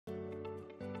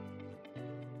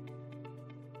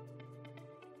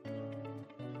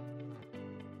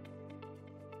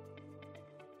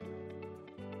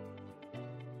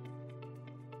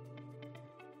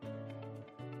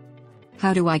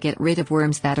How do I get rid of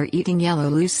worms that are eating yellow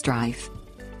loosestrife?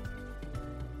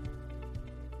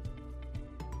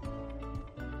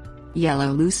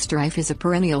 Yellow loosestrife is a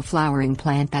perennial flowering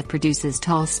plant that produces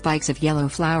tall spikes of yellow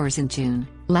flowers in June,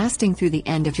 lasting through the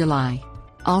end of July.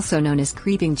 Also known as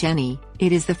creeping jenny,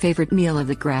 it is the favorite meal of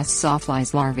the grass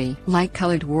sawfly's larvae.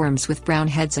 Light-colored worms with brown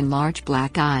heads and large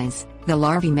black eyes, the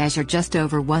larvae measure just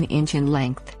over 1 inch in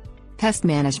length. Pest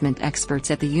management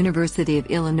experts at the University of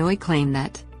Illinois claim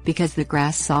that, because the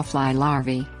grass sawfly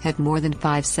larvae have more than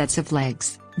 5 sets of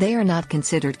legs, they are not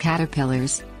considered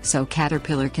caterpillars, so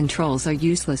caterpillar controls are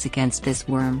useless against this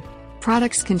worm.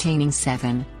 Products containing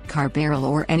 7-carbaryl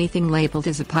or anything labeled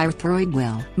as a pyrethroid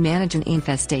will manage an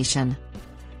infestation.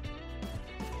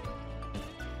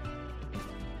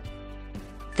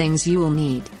 Things you will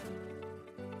need: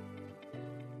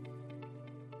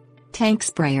 tank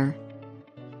sprayer,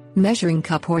 measuring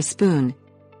cup or spoon.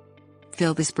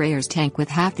 Fill the sprayer's tank with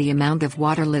half the amount of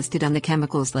water listed on the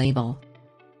chemicals label.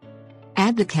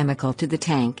 Add the chemical to the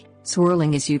tank,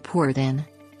 swirling as you pour it in.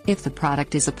 If the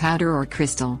product is a powder or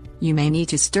crystal, you may need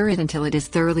to stir it until it is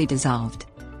thoroughly dissolved.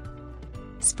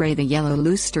 Spray the yellow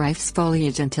loosestrife's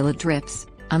foliage until it drips,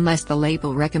 unless the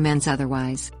label recommends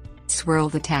otherwise. Swirl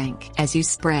the tank as you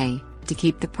spray, to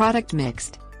keep the product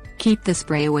mixed. Keep the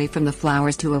spray away from the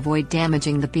flowers to avoid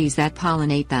damaging the bees that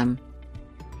pollinate them.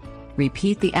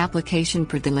 Repeat the application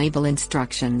per the label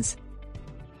instructions.